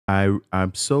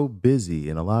I'm so busy,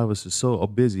 and a lot of us are so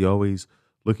busy, always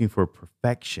looking for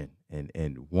perfection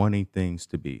and wanting things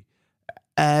to be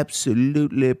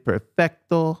absolutely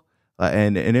perfecto,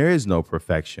 and there is no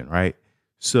perfection, right?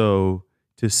 So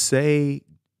to say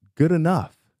good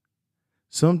enough,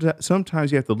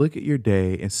 sometimes you have to look at your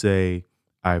day and say,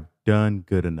 I've done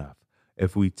good enough.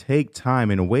 If we take time,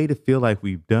 and a way to feel like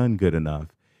we've done good enough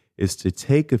is to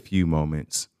take a few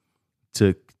moments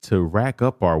to rack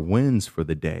up our wins for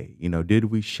the day. You know, did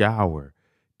we shower?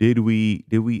 Did we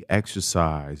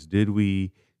exercise? Did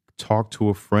we talk to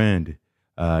a friend?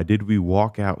 Did we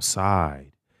walk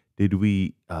outside? Did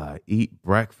we eat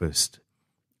breakfast?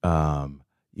 Whatever.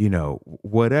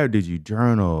 Did you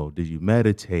journal? Did you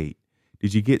meditate?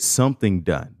 Did you get something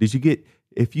done?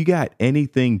 If you got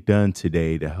anything done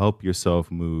today to help yourself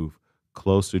move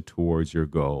closer towards your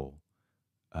goal,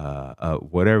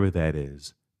 whatever that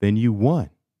is, then you won.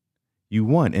 You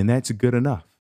won, and that's good enough.